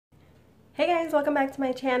Hey guys, welcome back to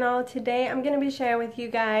my channel. Today I'm going to be sharing with you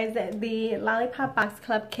guys the Lollipop Box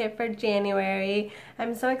Club kit for January.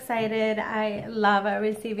 I'm so excited. I love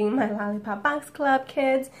receiving my Lollipop Box Club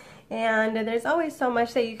kits, and there's always so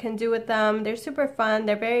much that you can do with them. They're super fun.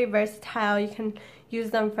 They're very versatile. You can use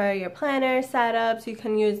them for your planner setups. You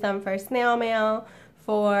can use them for snail mail,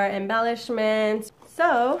 for embellishments.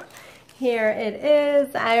 So here it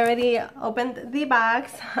is. I already opened the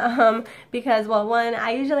box because, well, one,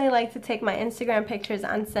 I usually like to take my Instagram pictures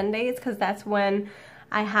on Sundays because that's when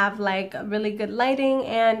I have like really good lighting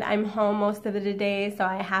and I'm home most of the day, so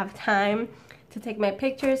I have time to take my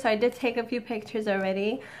pictures. So I did take a few pictures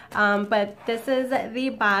already, but this is the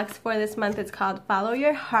box for this month. It's called Follow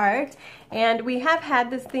Your Heart, and we have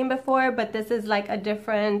had this theme before, but this is like a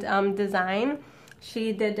different design.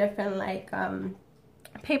 She did different like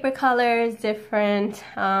paper colors, different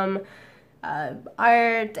art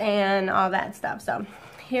and all that stuff. So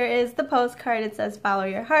here is the postcard. It says Follow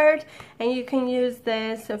Your Heart, and you can use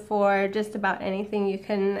this for just about anything. You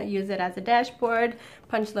can use it as a dashboard,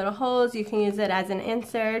 punch little holes. You can use it as an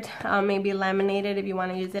insert, maybe laminate it if you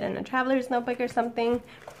want to use it in a traveler's notebook or something.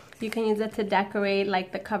 You can use it to decorate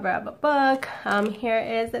like the cover of a book. Here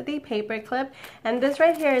is the paper clip, and this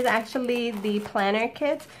right here is actually the planner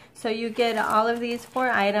kit. So you get all of these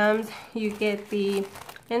 4 items. You get the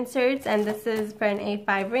inserts, and this is for an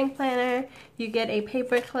A5 ring planner. You get a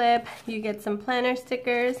paper clip, you get some planner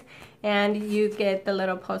stickers, and you get the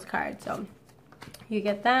little postcard. So you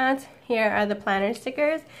get that. Here are the planner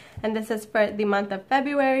stickers, and this is for the month of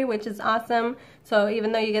February, which is awesome. So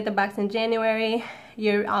even though you get the box in January,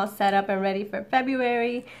 you're all set up and ready for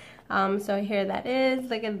February. So here that is.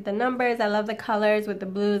 Look at the numbers. I love the colors with the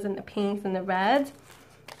blues and the pinks and the reds.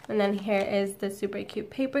 And then here is the super cute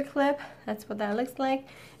paper clip. That's what that looks like.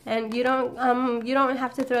 And you don't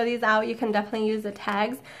have to throw these out. You can definitely use the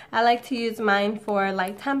tags. I like to use mine for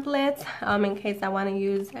like templates in case I want to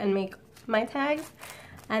use and make my tags.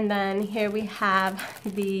 And then here we have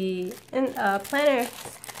the planner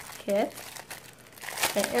kit,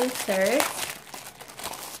 the inserts.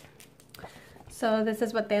 So this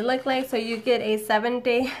is what they look like. So you get a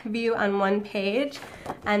 7-day view on 1 page,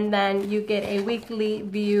 and then you get a weekly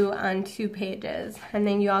view on 2 pages. And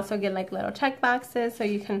then you also get like little check boxes, so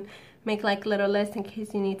you can make like little lists in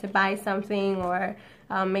case you need to buy something or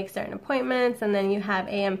make certain appointments. And then you have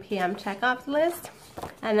AM, PM check off list.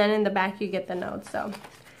 And then in the back you get the notes. So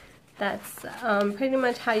that's pretty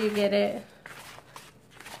much how you get it,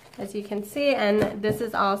 as you can see. And this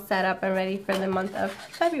is all set up and ready for the month of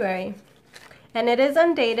February. And it is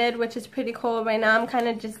undated, which is pretty cool. Right now I'm kind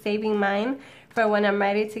of just saving mine for when I'm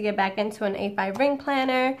ready to get back into an A5 ring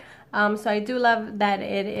planner. So I do love that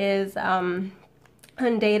it is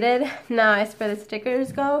undated. Now as for the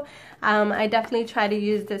stickers go, I definitely try to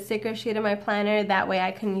use the sticker sheet of my planner. That way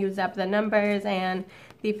I can use up the numbers and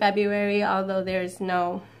the February, although there's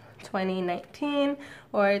no 2019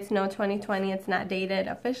 or it's no 2020, it's not dated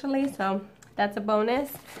officially, so that's a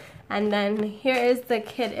bonus. And then here is the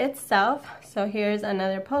kit itself. So here's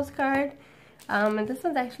another postcard, and this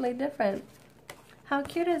one's actually different. How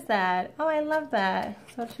cute is that? Oh, I love that.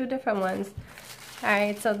 So 2 different ones.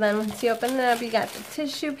 Alright, so then once you open it up, you got the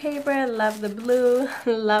tissue paper. Love the blue,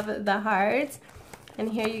 love the hearts. And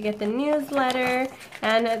here you get the newsletter,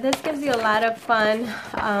 and this gives you a lot of fun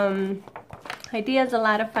ideas, a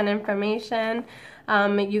lot of fun information.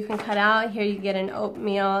 You can cut out. Here you get an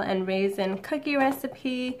oatmeal and raisin cookie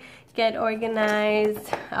recipe. Get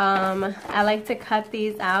organized. I like to cut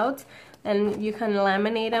these out, and you can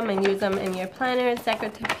laminate them and use them in your planners,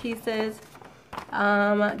 decorative pieces.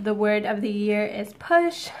 The word of the year is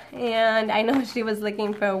push, and I know she was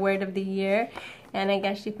looking for a word of the year, and I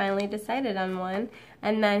guess she finally decided on one.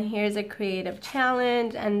 And then here's a creative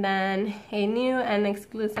challenge, and then a new and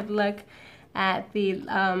exclusive look at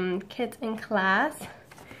the kits in class.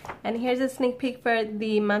 And here's a sneak peek for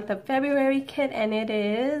the month of February kit, and it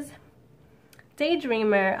is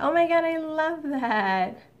Daydreamer. Oh my god, I love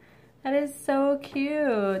that. That is so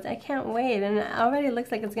cute. I can't wait, and it already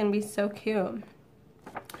looks like it's gonna be so cute.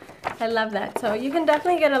 I love that. So you can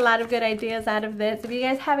definitely get a lot of good ideas out of this. If you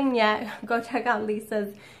guys haven't yet, go check out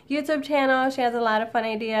Lisa's YouTube channel. She has a lot of fun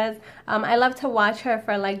ideas. I love to watch her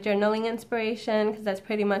for like journaling inspiration, because that's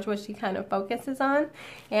pretty much what she kind of focuses on,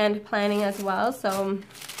 and planning as well. So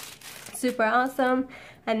super awesome.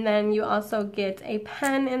 And then you also get a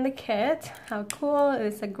pen in the kit. How cool.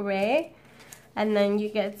 It's a gray. And then you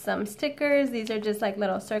get some stickers. These are just like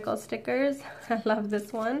little circle stickers. I love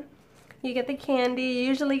this one. You get the candy. You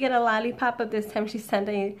usually get a lollipop, but this time she sent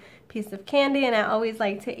a piece of candy, and I always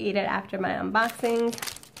like to eat it after my unboxing.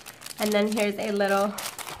 And then here's a little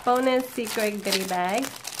bonus secret goodie bag.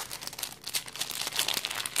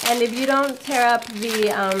 And if you don't tear up the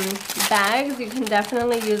bags, you can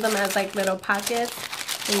definitely use them as like little pockets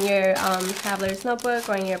in your traveler's notebook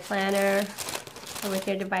or in your planner or with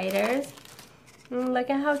your dividers. Look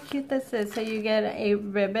at how cute this is. So you get a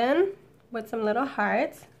ribbon with some little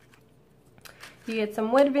hearts. You get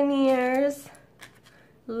some wood veneers.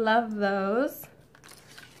 Love those.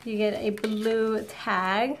 You get a blue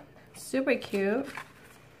tag. Super cute.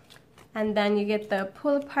 And then you get the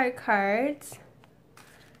pull apart cards.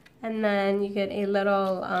 And then you get a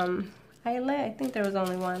little eyelet. I think there was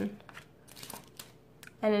only one.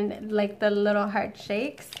 And then, like the little heart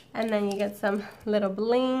shakes. And then you get some little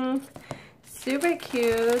bling. Super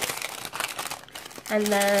cute. And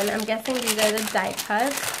then I'm guessing these are the die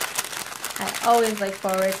cuts. I always look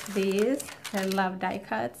forward to these. I love die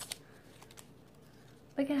cuts.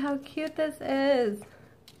 Look at how cute this is.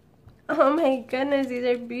 Oh my goodness, these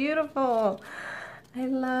are beautiful. I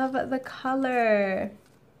love the color.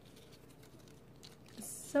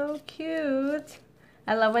 So cute.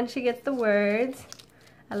 I love when she gets the words.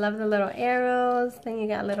 I love the little arrows. Then you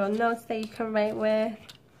got little notes that you can write with.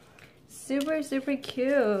 Super, super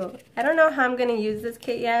cute. I don't know how I'm going to use this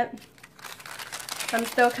kit yet. I'm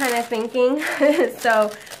still kind of thinking.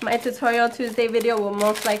 So my tutorial Tuesday video will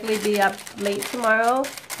most likely be up late tomorrow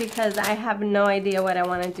because I have no idea what I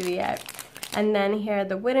want to do yet. And then here are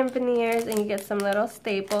the wooden veneers, and you get some little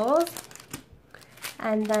staples.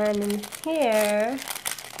 And then in here,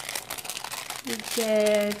 you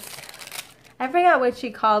get, I forgot what she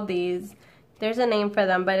called these. There's a name for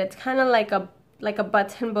them, but it's kind of like a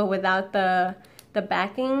button but without the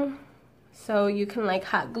backing. So you can like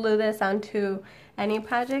hot glue this onto any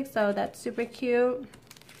project, so that's super cute.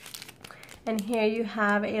 And here you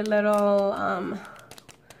have a little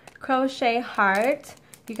crochet heart.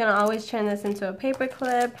 You can always turn this into a paper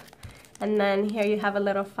clip. And then here you have a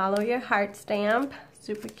little follow your heart stamp.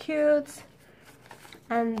 Super cute.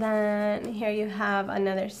 And then here you have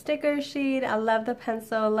another sticker sheet. I love the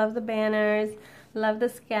pencil, love the banners, love the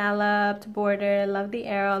scalloped border, love the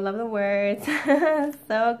arrow, love the words.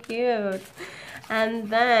 So cute. And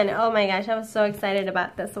then, oh my gosh, I was so excited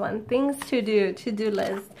about this one. Things to do, to-do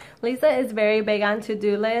list. Lisa is very big on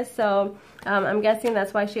to-do lists, so I'm guessing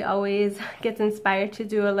that's why she always gets inspired to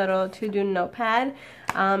do a little to-do notepad,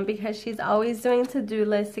 because she's always doing to-do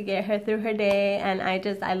lists to get her through her day, and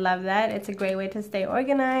I love that. It's a great way to stay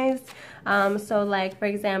organized. So like, for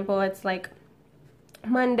example, it's like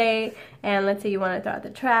Monday, and let's say you want to throw out the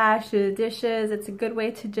trash, do the dishes. It's a good way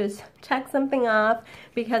to just check something off,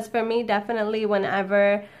 because for me, definitely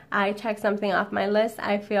whenever I check something off my list,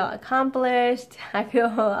 I feel accomplished, I feel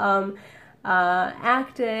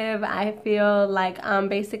active, I feel like I'm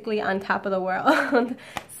basically on top of the world.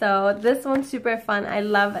 So this one's super fun. I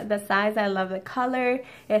love the size, I love the color.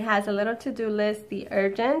 It has a little to-do list, the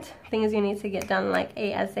urgent, things you need to get done like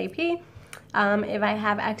ASAP. If I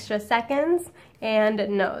have extra seconds, and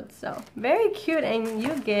notes. So very cute, and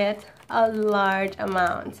you get a large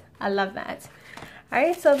amount. I love that.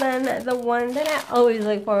 Alright, so then the one that I always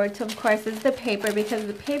look forward to, of course, is the paper, because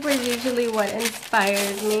the paper is usually what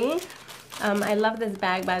inspires me. I love this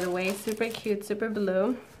bag, by the way. Super cute, super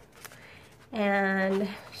blue. And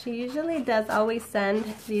she usually does always send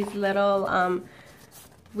these little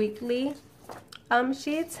weekly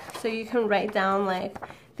sheets, so you can write down like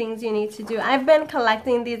things you need to do. I've been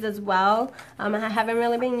collecting these as well. I haven't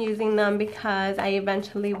really been using them because I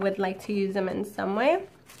eventually would like to use them in some way.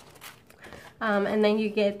 And then you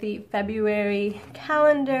get the February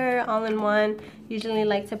calendar all in one. Usually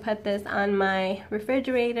like to put this on my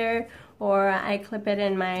refrigerator, or I clip it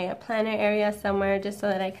in my planner area somewhere just so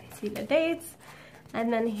that I can see the dates.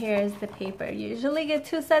 And then here's the paper. Usually get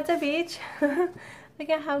 2 sets of each. Look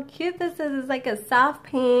at how cute this is. It's like a soft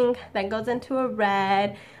pink that goes into a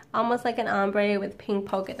red, almost like an ombre with pink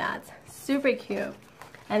polka dots. Super cute.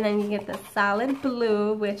 And then you get the solid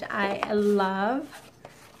blue, which I love.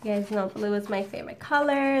 You guys know blue is my favorite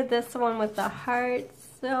color. This one with the heart,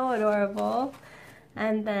 so adorable.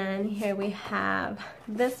 And then here we have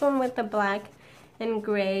this one with the black and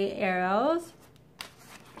gray arrows.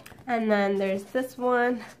 And then there's this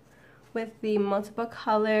one with the multiple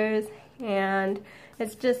colors, and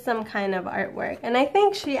it's just some kind of artwork. And I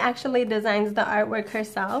think she actually designs the artwork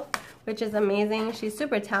herself, which is amazing. She's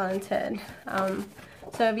super talented.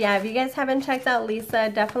 So yeah, if you guys haven't checked out Lisa,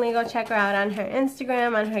 definitely go check her out on her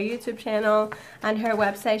Instagram, on her YouTube channel, on her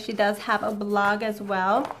website. She does have a blog as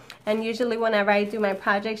well. And usually whenever I do my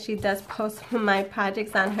projects, she does post my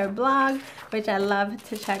projects on her blog, which I love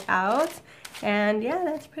to check out. And yeah,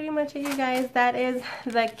 that's pretty much it, you guys. That is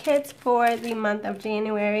the kits for the month of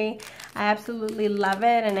January. I absolutely love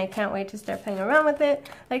it, and I can't wait to start playing around with it.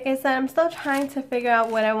 Like I said, I'm still trying to figure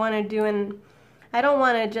out what I want to do, and I don't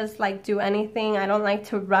want to just like do anything. I don't like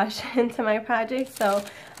to rush into my project, so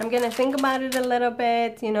I'm going to think about it a little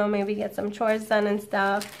bit, you know, maybe get some chores done and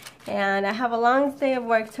stuff. And I have a long day of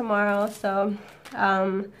work tomorrow, so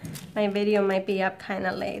my video might be up kind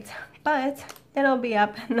of late, but it'll be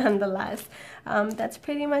up nonetheless. That's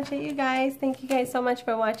pretty much it, you guys. Thank you guys so much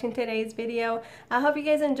for watching today's video. I hope you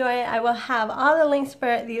guys enjoy it. I will have all the links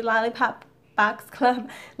for the Lollipop Box Club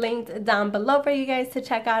linked down below for you guys to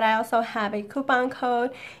check out. I also have a coupon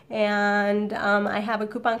code, and I have a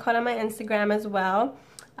coupon code on my Instagram as well.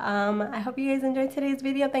 I hope you guys enjoyed today's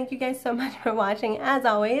video. Thank you guys so much for watching. As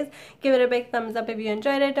always, give it a big thumbs up if you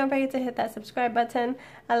enjoyed it. Don't forget to hit that subscribe button.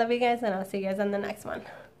 I love you guys, and I'll see you guys on the next one.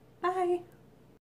 Bye!